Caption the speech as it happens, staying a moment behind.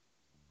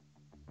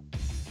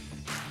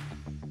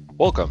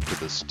Welcome to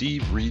the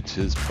Steve Reads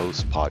His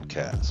Post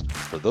podcast.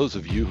 For those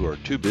of you who are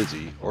too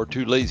busy or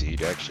too lazy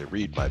to actually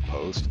read my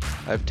post,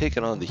 I've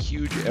taken on the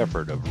huge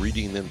effort of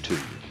reading them to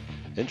you.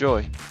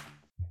 Enjoy.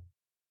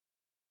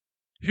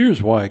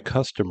 Here's why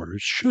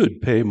customers should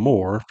pay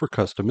more for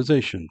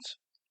customizations.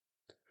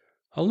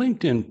 A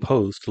LinkedIn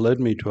post led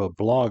me to a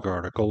blog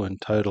article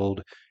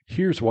entitled,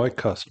 "Here's Why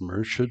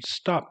Customers Should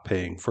Stop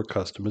Paying for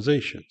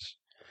Customizations."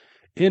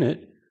 In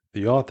it,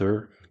 the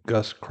author,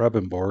 Gus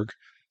Krabenborg,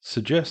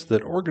 suggests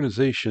that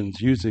organizations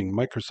using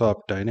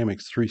Microsoft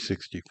Dynamics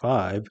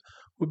 365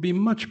 would be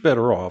much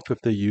better off if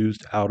they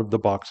used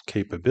out-of-the-box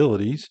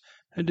capabilities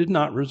and did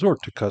not resort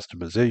to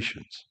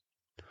customizations.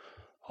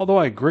 Although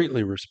I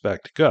greatly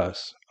respect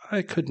Gus,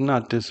 I could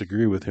not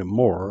disagree with him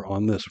more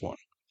on this one.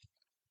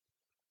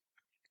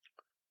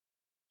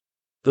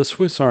 The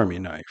Swiss Army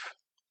knife.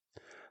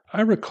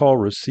 I recall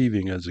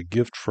receiving as a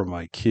gift from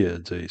my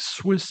kids a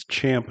Swiss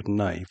Champ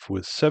knife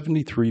with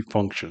 73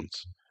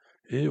 functions.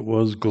 It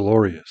was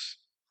glorious.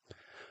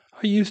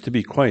 I used to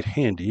be quite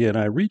handy and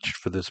I reached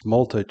for this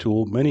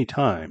multi-tool many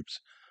times,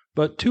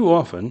 but too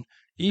often,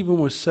 even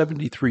with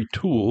 73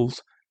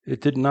 tools,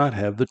 it did not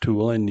have the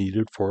tool I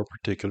needed for a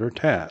particular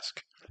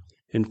task.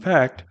 In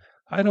fact,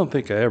 I don't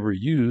think I ever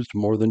used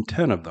more than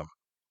 10 of them.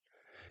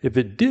 If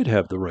it did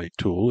have the right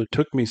tool, it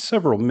took me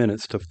several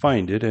minutes to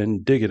find it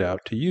and dig it out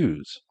to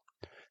use.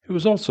 It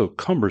was also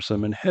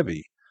cumbersome and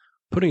heavy.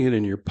 Putting it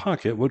in your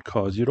pocket would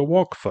cause you to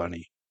walk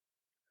funny.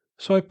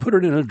 So I put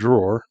it in a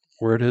drawer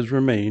where it has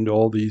remained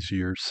all these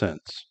years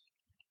since.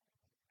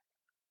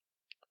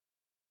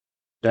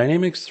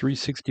 Dynamics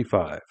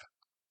 365.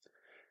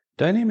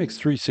 Dynamics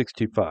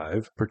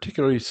 365,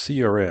 particularly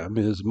CRM,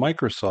 is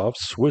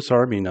Microsoft's Swiss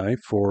Army knife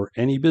for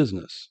any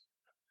business.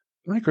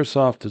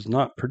 Microsoft does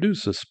not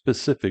produce a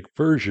specific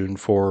version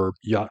for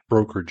yacht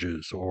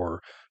brokerages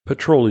or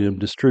petroleum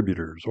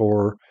distributors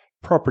or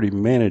property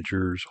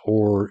managers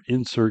or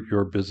insert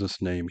your business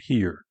name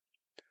here.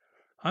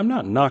 I'm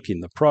not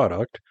knocking the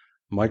product.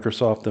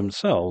 Microsoft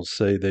themselves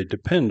say they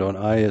depend on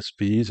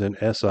ISVs and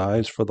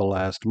SIs for the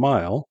last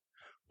mile,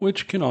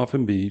 which can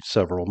often be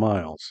several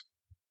miles.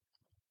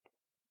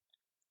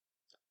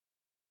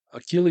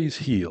 Achilles'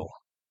 heel.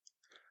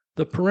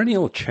 The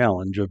perennial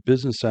challenge of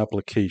business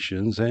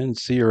applications and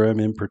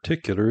CRM in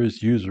particular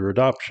is user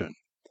adoption.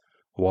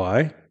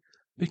 Why?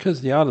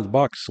 Because the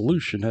out-of-the-box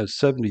solution has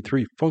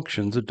 73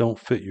 functions that don't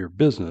fit your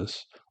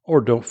business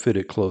or don't fit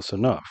it close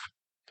enough.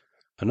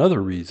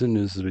 Another reason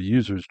is that a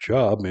user's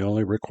job may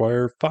only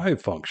require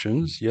 5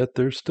 functions, yet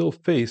they're still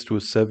faced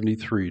with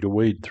 73 to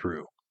wade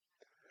through.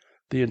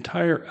 The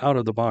entire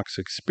out-of-the-box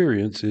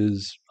experience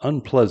is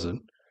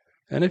unpleasant,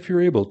 and if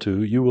you're able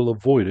to, you will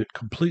avoid it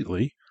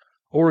completely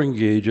or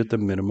engage at the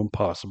minimum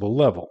possible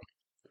level.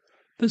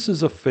 This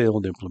is a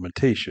failed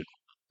implementation,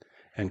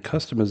 and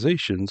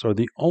customizations are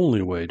the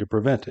only way to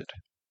prevent it.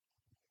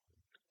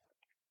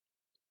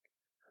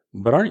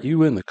 But aren't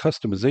you in the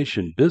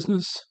customization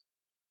business?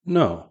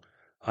 No,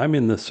 I'm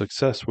in the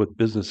success with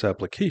business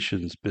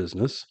applications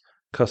business.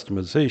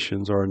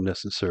 Customizations are a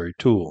necessary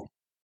tool.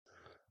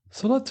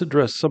 So let's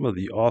address some of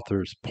the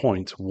author's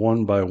points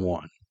one by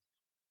one.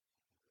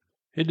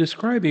 In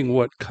describing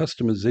what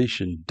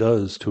customization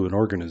does to an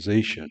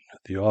organization,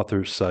 the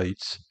author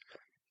cites,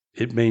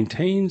 "It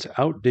maintains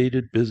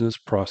outdated business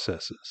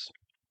processes."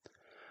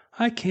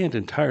 I can't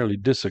entirely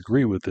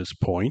disagree with this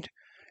point.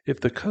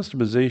 If the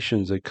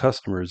customizations a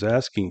customer is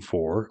asking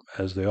for,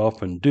 as they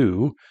often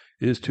do,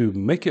 is to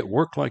make it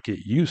work like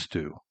it used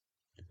to.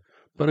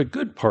 But a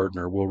good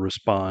partner will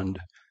respond,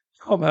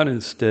 "How about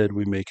instead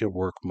we make it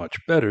work much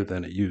better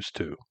than it used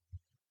to?"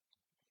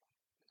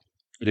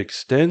 It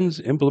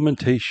extends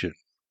implementation.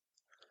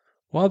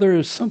 While there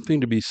is something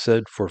to be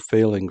said for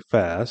failing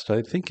fast,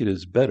 I think it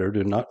is better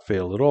to not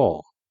fail at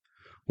all.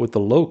 With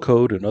the low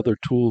code and other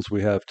tools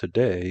we have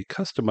today,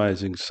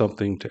 customizing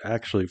something to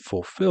actually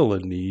fulfill a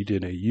need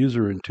in a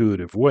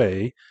user-intuitive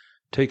way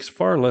takes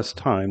far less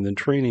time than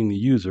training the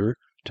user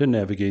to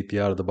navigate the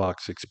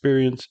out-of-the-box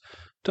experience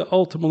to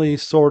ultimately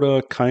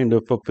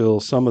kinda fulfill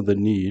some of the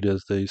need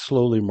as they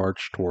slowly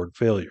march toward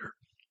failure.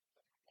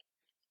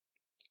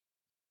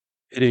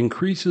 It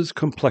increases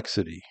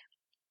complexity.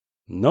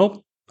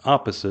 Nope,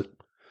 opposite.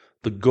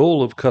 The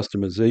goal of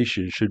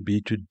customization should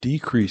be to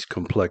decrease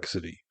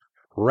complexity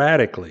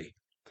radically.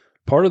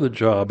 Part of the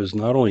job is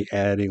not only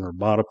adding or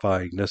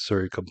modifying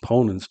necessary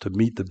components to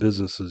meet the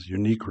business's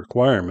unique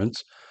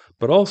requirements,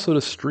 but also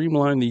to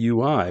streamline the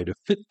UI to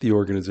fit the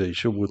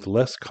organization with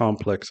less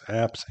complex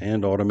apps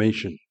and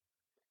automation.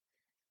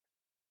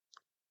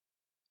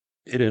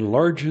 It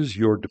enlarges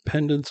your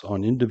dependence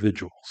on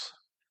individuals.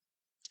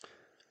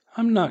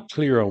 I'm not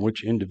clear on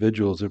which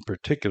individuals in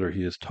particular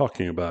he is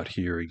talking about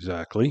here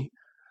exactly,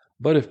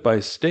 but if by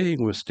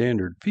staying with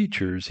standard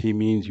features he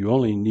means you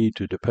only need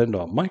to depend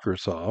on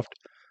Microsoft,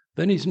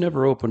 then he's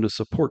never opened a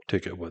support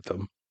ticket with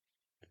them.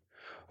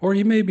 Or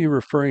he may be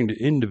referring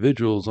to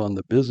individuals on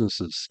the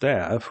business's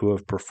staff who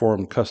have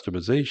performed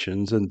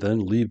customizations and then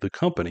leave the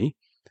company,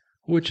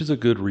 which is a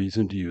good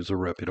reason to use a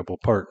reputable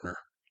partner.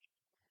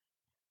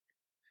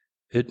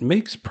 It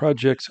makes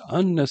projects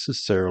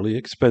unnecessarily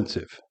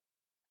expensive.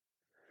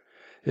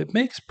 It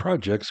makes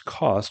projects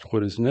cost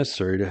what is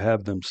necessary to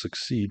have them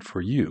succeed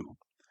for you.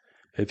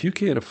 If you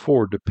can't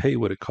afford to pay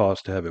what it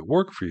costs to have it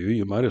work for you,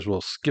 you might as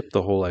well skip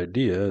the whole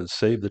idea and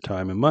save the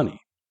time and money.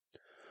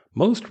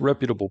 Most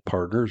reputable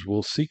partners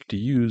will seek to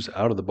use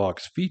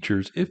out-of-the-box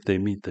features if they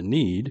meet the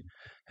need,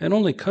 and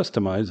only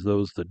customize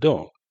those that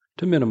don't,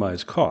 to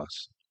minimize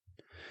costs.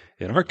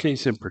 In our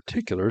case in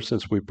particular,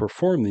 since we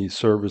perform these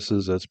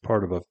services as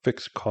part of a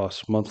fixed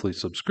cost monthly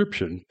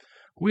subscription,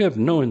 we have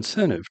no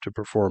incentive to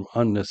perform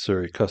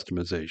unnecessary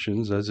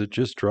customizations as it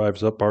just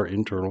drives up our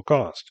internal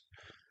cost.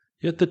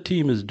 Yet the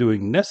team is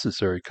doing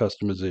necessary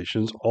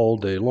customizations all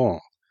day long.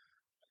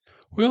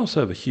 We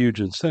also have a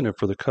huge incentive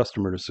for the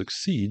customer to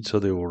succeed so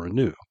they will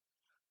renew.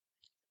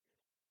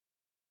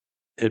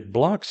 It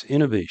blocks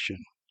innovation.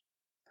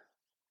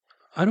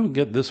 I don't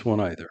get this one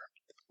either.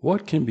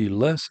 What can be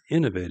less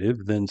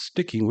innovative than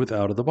sticking with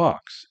out of the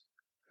box?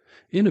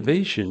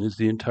 Innovation is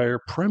the entire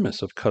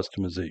premise of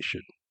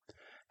customization.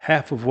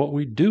 Half of what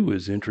we do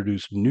is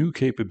introduce new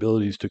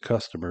capabilities to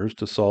customers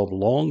to solve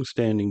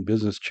long-standing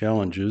business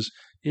challenges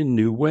in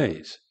new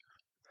ways.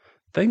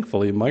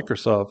 Thankfully,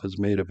 Microsoft has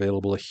made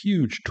available a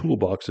huge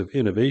toolbox of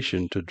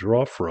innovation to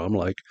draw from,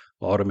 like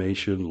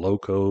automation,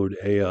 low-code,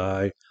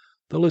 AI.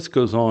 The list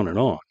goes on and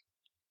on.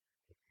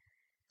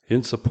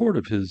 In support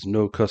of his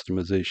no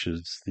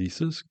customizations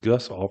thesis,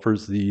 Gus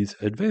offers these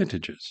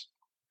advantages.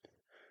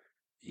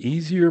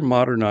 Easier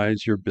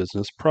modernize your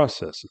business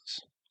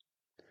processes.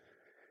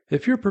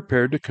 If you're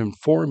prepared to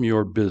conform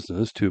your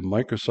business to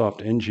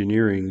Microsoft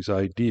Engineering's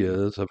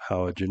ideas of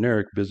how a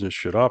generic business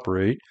should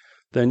operate,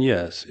 then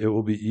yes, it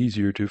will be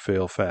easier to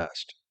fail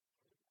fast.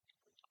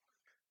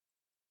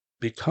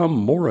 Become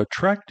more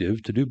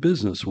attractive to do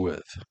business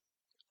with.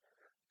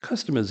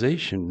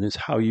 Customization is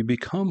how you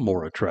become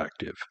more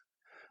attractive.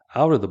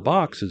 Out of the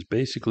box is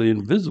basically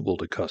invisible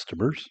to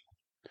customers.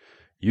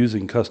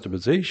 Using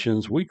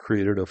customizations, we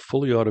created a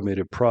fully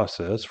automated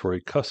process for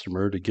a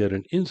customer to get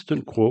an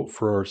instant quote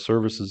for our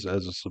services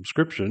as a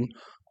subscription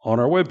on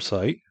our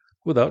website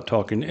without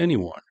talking to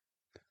anyone.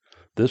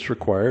 This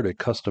required a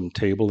custom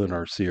table in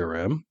our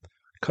CRM,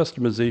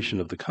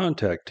 customization of the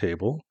contact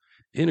table,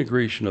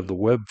 integration of the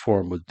web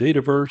form with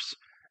Dataverse,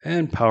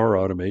 and Power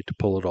Automate to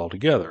pull it all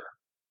together.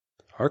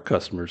 Our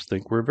customers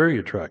think we're very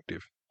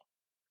attractive.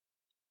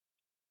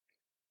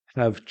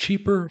 Have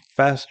cheaper,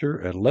 faster,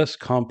 and less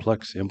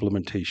complex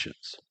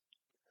implementations.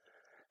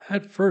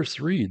 At first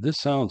read, this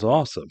sounds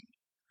awesome,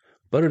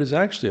 but it is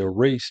actually a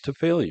race to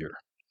failure.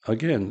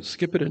 Again,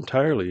 skip it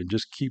entirely and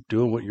just keep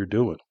doing what you're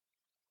doing.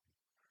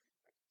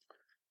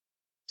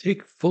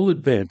 Take full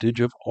advantage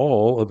of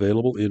all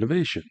available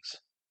innovations.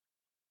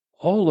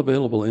 All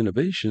available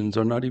innovations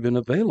are not even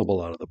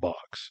available out of the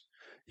box.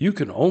 You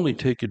can only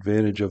take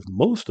advantage of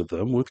most of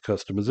them with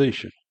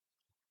customization.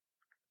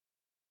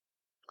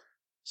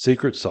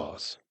 Secret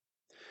sauce.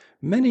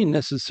 Many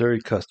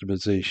necessary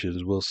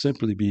customizations will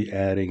simply be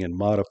adding and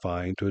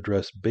modifying to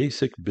address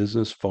basic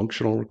business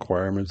functional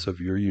requirements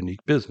of your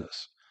unique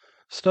business,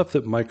 stuff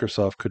that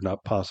Microsoft could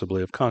not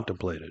possibly have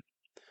contemplated.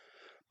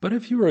 But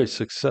if you are a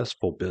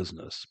successful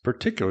business,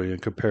 particularly in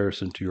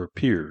comparison to your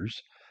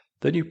peers,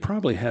 then you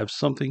probably have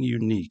something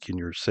unique in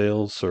your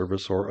sales,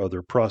 service, or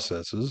other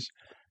processes,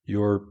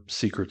 your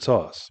secret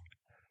sauce.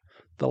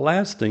 The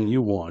last thing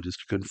you want is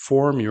to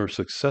conform your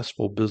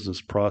successful business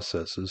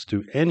processes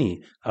to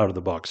any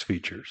out-of-the-box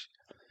features.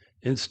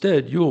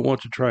 Instead, you will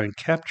want to try and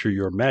capture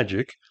your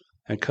magic,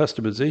 and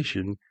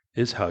customization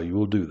is how you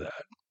will do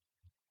that.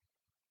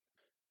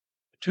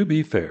 To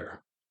be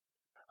fair,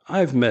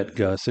 I've met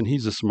Gus and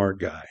he's a smart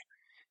guy.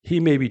 He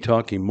may be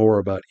talking more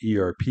about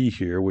ERP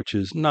here, which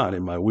is not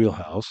in my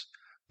wheelhouse,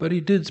 but he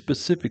did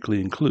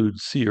specifically include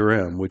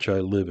CRM, which I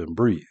live and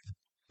breathe.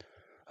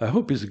 I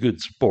hope he's a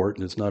good sport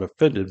and is not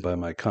offended by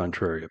my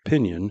contrary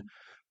opinion,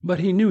 but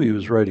he knew he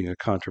was writing a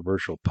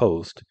controversial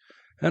post,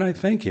 and I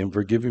thank him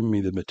for giving me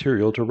the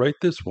material to write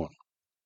this one.